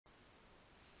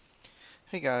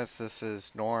Hey guys, this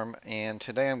is Norm, and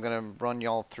today I'm going to run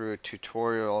y'all through a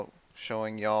tutorial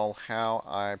showing y'all how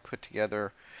I put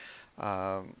together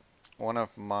um, one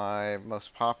of my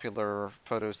most popular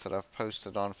photos that I've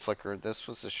posted on Flickr. This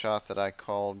was a shot that I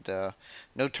called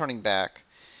No Turning Back,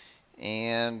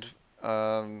 and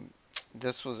um,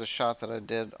 this was a shot that I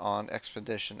did on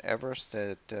Expedition Everest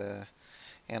at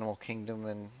Animal Kingdom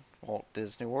in Walt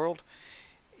Disney World.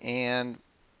 And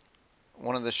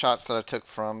one of the shots that I took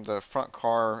from the front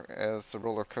car as the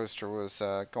roller coaster was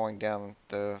going down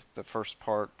the first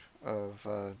part of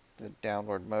the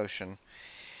downward motion.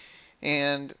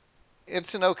 And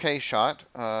it's an okay shot.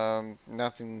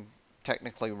 Nothing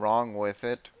technically wrong with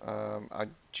it. I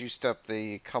juiced up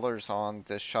the colors on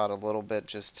this shot a little bit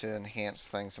just to enhance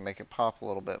things and make it pop a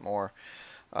little bit more.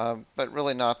 But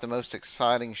really not the most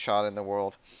exciting shot in the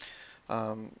world.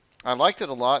 Um, I liked it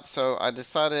a lot, so I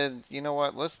decided, you know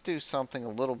what, let's do something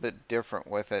a little bit different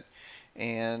with it,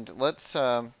 and let's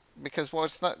because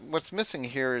what's missing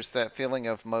here is that feeling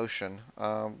of motion,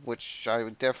 which I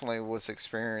definitely was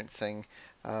experiencing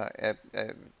at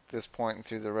this point and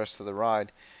through the rest of the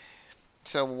ride.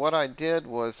 So what I did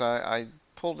was I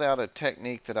pulled out a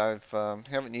technique that I've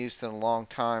haven't used in a long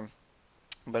time,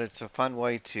 but it's a fun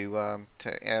way to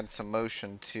add some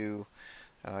motion to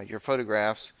your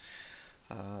photographs.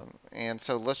 And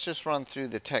so let's just run through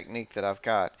the technique that I've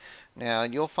got. Now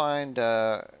you'll find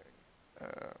uh,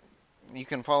 you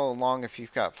can follow along if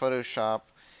you've got Photoshop,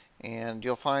 and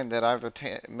you'll find that I've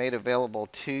made available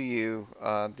to you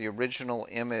the original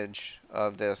image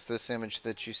of this image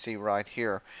that you see right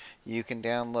here. You can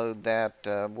download that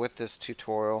with this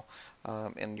tutorial,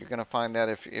 and you're going to find that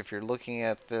if you're looking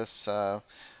at this um,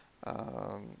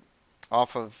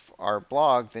 off of our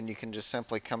blog, then you can just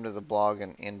simply come to the blog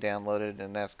and download it,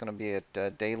 and that's going to be at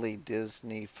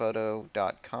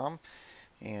dailydisneyphoto.com,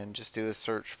 and just do a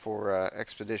search for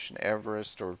Expedition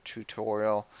Everest or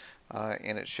tutorial,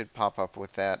 and it should pop up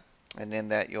with that. And in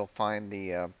that you'll find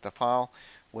the file,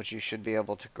 which you should be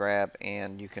able to grab,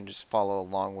 and you can just follow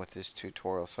along with this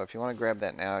tutorial. So if you want to grab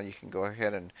that now, you can go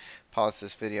ahead and pause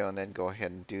this video and then go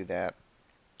ahead and do that.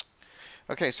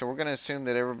 Okay, so we're going to assume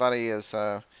that everybody has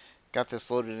got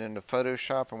this loaded into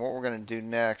Photoshop, and what we're going to do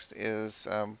next is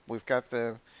we've got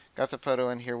the photo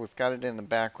in here, we've got it in the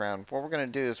background. What we're going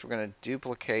to do is we're going to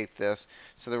duplicate this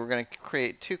so that we're going to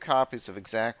create two copies of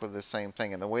exactly the same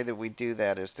thing. And the way that we do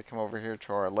that is to come over here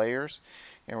to our layers,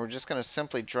 and we're just going to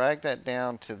simply drag that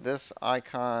down to this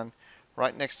icon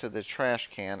right next to the trash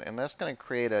can, and that's going to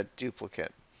create a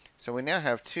duplicate. So we now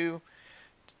have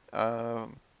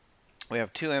um,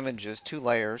 two images, two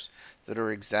layers that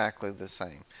are exactly the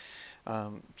same.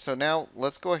 So now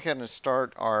let's go ahead and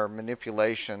start our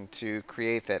manipulation to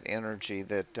create that energy,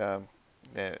 that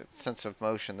sense of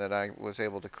motion that I was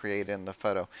able to create in the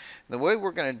photo. And the way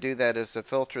we're going to do that is a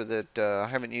filter that I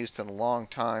haven't used in a long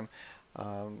time,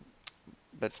 um,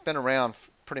 but it's been around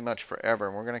pretty much forever.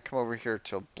 And we're going to come over here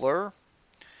to blur.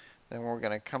 Then we're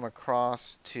going to come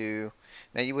across to,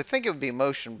 now you would think it would be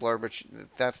motion blur, but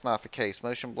that's not the case.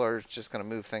 Motion blur is just going to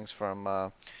move things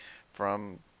from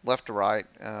left to right.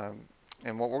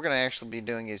 And what we're going to actually be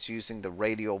doing is using the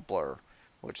radial blur,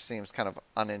 which seems kind of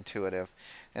unintuitive.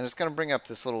 And it's going to bring up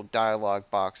this little dialog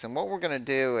box. And what we're going to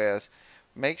do is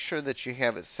make sure that you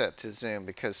have it set to zoom,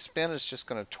 because spin is just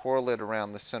going to twirl it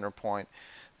around the center point.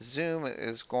 Zoom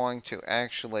is going to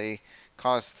actually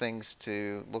cause things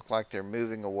to look like they're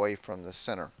moving away from the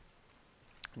center.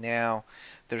 Now,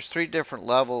 there's three different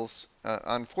levels.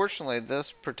 Unfortunately,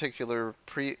 this particular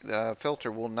filter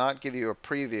will not give you a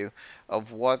preview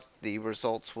of what the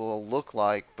results will look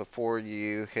like before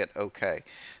you hit OK.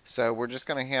 So we're just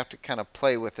going to have to kind of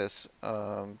play with this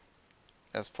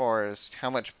as far as how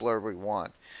much blur we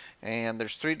want. And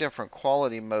there's three different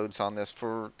quality modes on this.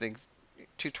 For the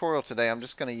tutorial today, I'm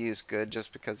just going to use good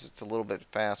just because it's a little bit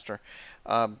faster.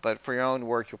 But for your own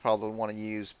work, you'll probably want to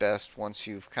use best once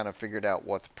you've kind of figured out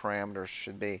what the parameters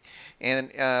should be.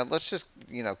 And let's just,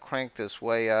 crank this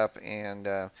way up and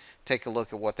take a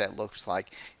look at what that looks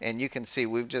like. And you can see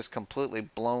we've just completely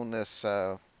blown this,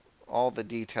 all the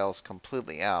details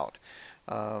completely out.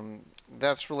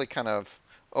 That's really kind of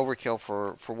overkill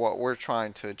for what we're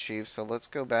trying to achieve. So let's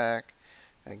go back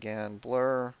again,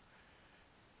 blur,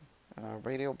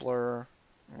 radial blur,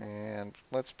 and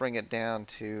let's bring it down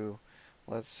to,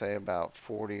 let's say, about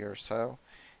 40 or so.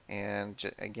 And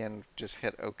again, just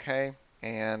hit OK.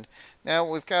 And now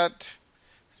we've got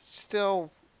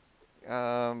still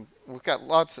we've got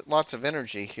lots of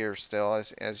energy here still,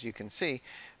 as you can see,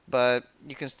 but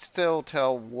you can still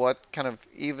tell what kind of,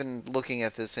 even looking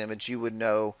at this image, you would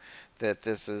know that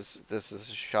this is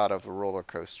a shot of a roller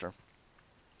coaster.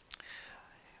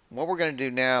 what we're going to do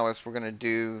now is we're going to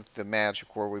do the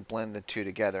magic where we blend the two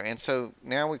together. And so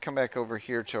now we come back over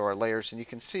here to our layers, and you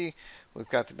can see we've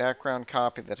got the background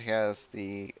copy that has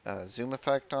the zoom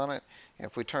effect on it. And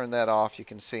if we turn that off, you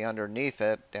can see underneath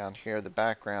it down here, the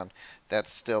background,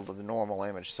 that's still the normal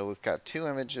image. So we've got two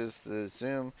images, the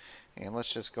zoom, and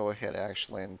let's just go ahead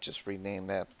actually and just rename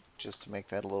that just to make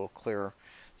that a little clearer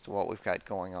as to what we've got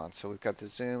going on. So we've got the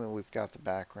zoom and we've got the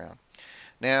background.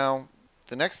 Now,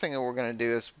 the next thing that we're going to do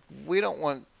is we don't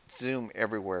want zoom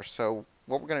everywhere. So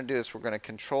what we're going to do is we're going to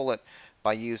control it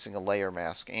by using a layer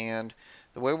mask. And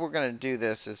the way we're going to do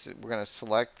this is we're going to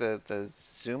select the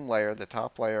zoom layer, the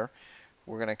top layer.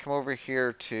 We're going to come over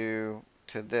here to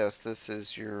this. This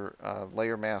is your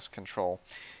layer mask control.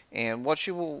 And what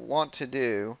you will want to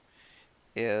do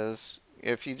is,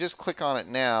 if you just click on it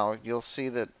now, you'll see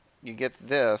that you get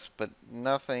this, but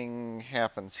nothing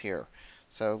happens here.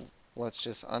 So let's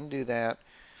just undo that.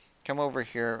 Come over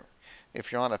here.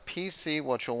 If you're on a PC,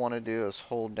 what you'll want to do is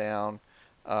hold down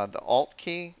the Alt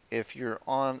key. If you're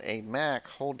on a Mac,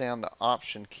 hold down the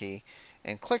Option key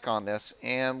and click on this.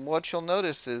 And what you'll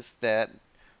notice is that,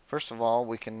 first of all,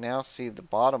 we can now see the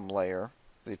bottom layer.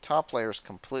 The top layer is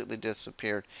completely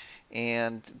disappeared.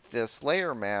 And this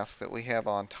layer mask that we have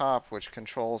on top, which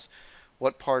controls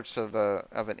what parts of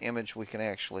an image we can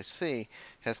actually see,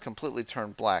 has completely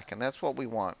turned black. And that's what we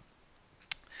want.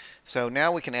 So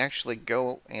now we can actually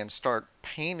go and start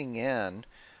painting in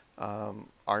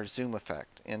our zoom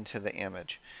effect into the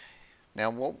image.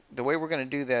 Now the way we're going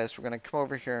to do that is we're going to come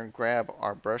over here and grab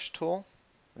our brush tool,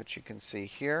 which you can see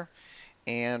here,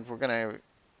 and we're going to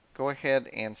go ahead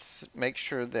and make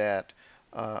sure that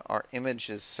our image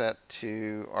is set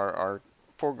to, our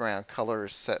foreground color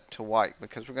is set to white,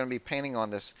 because we're going to be painting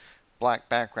on this black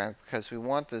background because we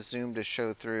want the zoom to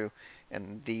show through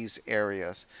in these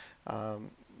areas.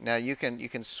 Now you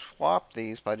can swap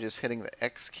these by just hitting the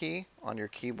X key on your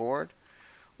keyboard,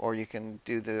 or you can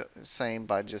do the same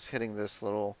by just hitting this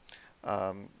little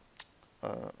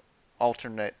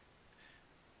alternate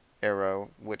arrow,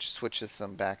 which switches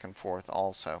them back and forth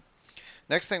also.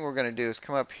 Next thing we're going to do is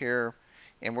come up here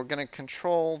and we're going to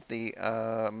control the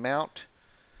amount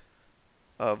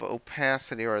of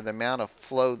opacity, or the amount of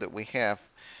flow that we have.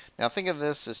 Now think of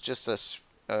this as just a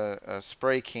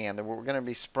spray can that we're going to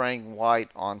be spraying white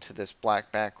onto this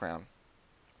black background.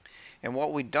 And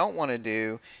what we don't want to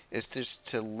do is just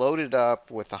to load it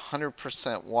up with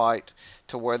 100% white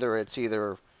to whether it's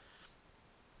either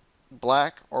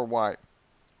black or white.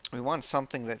 We want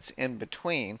something that's in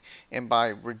between, and by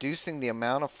reducing the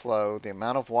amount of flow, the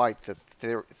amount of white that's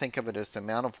there, think of it as the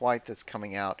amount of white that's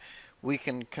coming out, we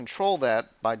can control that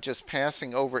by just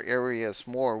passing over areas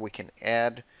more. We can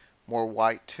add more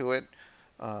white to it.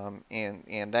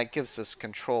 And that gives us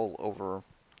control over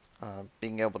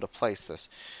being able to place this.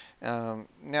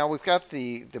 Now we've got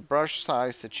the brush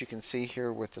size that you can see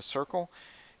here with the circle,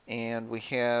 and we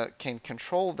can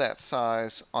control that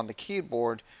size on the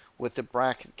keyboard with the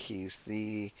bracket keys.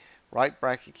 The right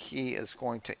bracket key is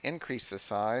going to increase the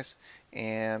size,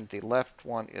 and the left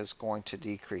one is going to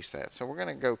decrease that. So we're going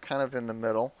to go kind of in the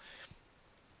middle.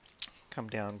 Come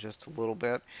down just a little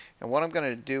bit, and what I'm going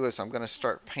to do is I'm going to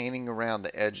start painting around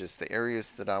the edges, the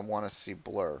areas that I want to see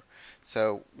blur.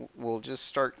 So we'll just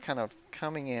start kind of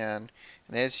coming in,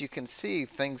 and as you can see,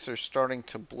 things are starting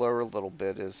to blur a little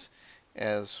bit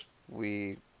as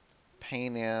we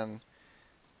paint in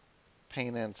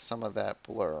some of that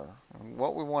blur. And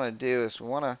what we want to do is we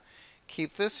want to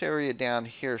keep this area down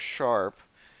here sharp,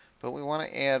 but we want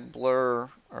to add blur,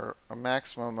 or a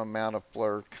maximum amount of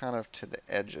blur, kind of to the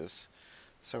edges.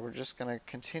 So we're just going to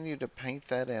continue to paint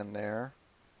that in there.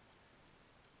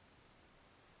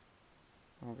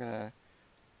 We're going to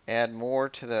add more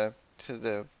to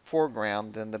the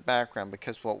foreground than the background,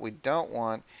 because what we don't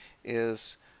want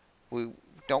is we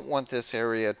don't want this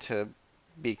area to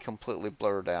be completely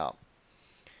blurred out.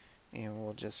 And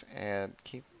we'll just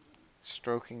keep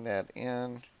stroking that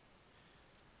in.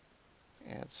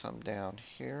 Add some down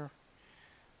here.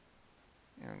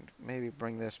 And maybe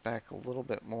bring this back a little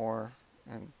bit more,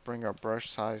 and bring our brush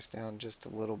size down just a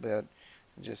little bit,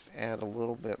 and just add a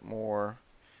little bit more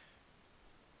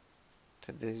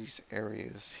to these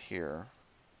areas here.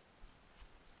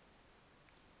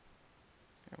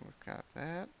 And we've got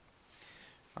that.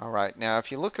 Alright, now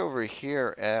if you look over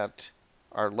here at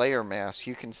our layer mask,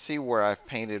 you can see where I've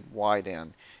painted white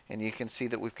in, and you can see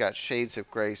that we've got shades of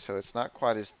gray, so it's not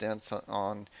quite as dense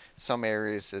on some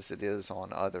areas as it is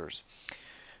on others.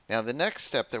 Now the next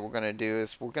step that we're going to do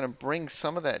is we're going to bring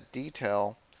some of that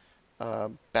detail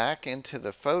back into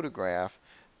the photograph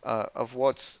of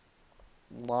what's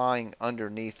lying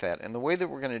underneath that. And the way that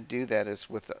we're going to do that is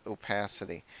with the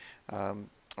opacity.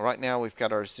 Right now we've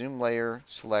got our zoom layer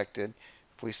selected.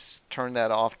 If we turn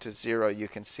that off to 0, you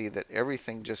can see that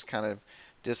everything just kind of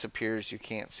disappears. You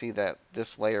can't see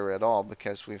this layer at all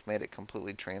because we've made it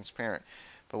completely transparent.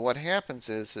 But what happens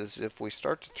is if we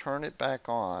start to turn it back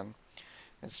on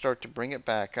and start to bring it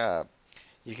back up,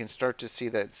 you can start to see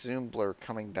that zoom blur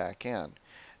coming back in.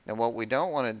 Now what we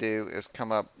don't want to do is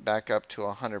come back up to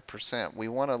 100%. We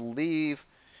want to leave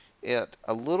it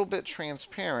a little bit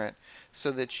transparent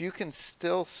so that you can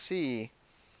still see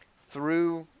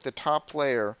through the top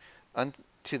layer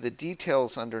to the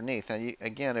details underneath. Now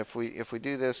again, if we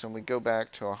do this and we go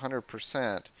back to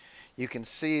 100%, you can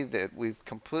see that we've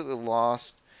completely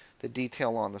lost the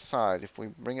detail on the side. If we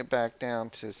bring it back down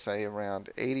to say around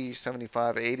 80,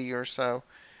 75, 80 or so,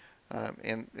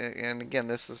 and again,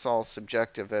 this is all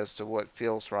subjective as to what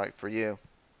feels right for you.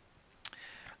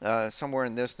 Somewhere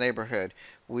in this neighborhood,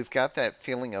 we've got that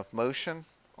feeling of motion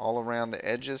all around the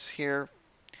edges here,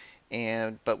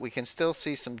 but we can still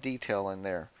see some detail in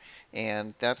there,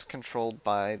 and that's controlled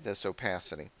by this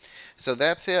opacity. So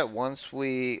that's it. Once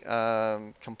we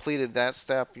completed that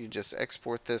step, you just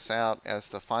export this out as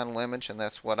the final image, and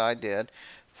that's what I did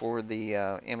for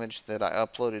the image that I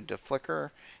uploaded to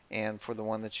Flickr and for the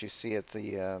one that you see at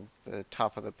the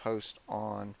top of the post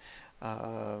on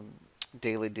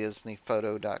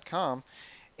dailydisneyphoto.com.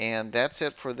 And that's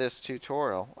it for this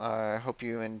tutorial. I hope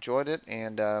you enjoyed it,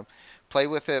 and play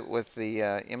with it with the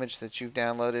image that you've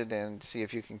downloaded and see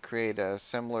if you can create a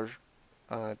similar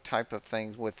type of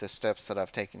thing with the steps that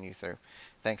I've taken you through.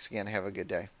 Thanks again. Have a good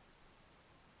day.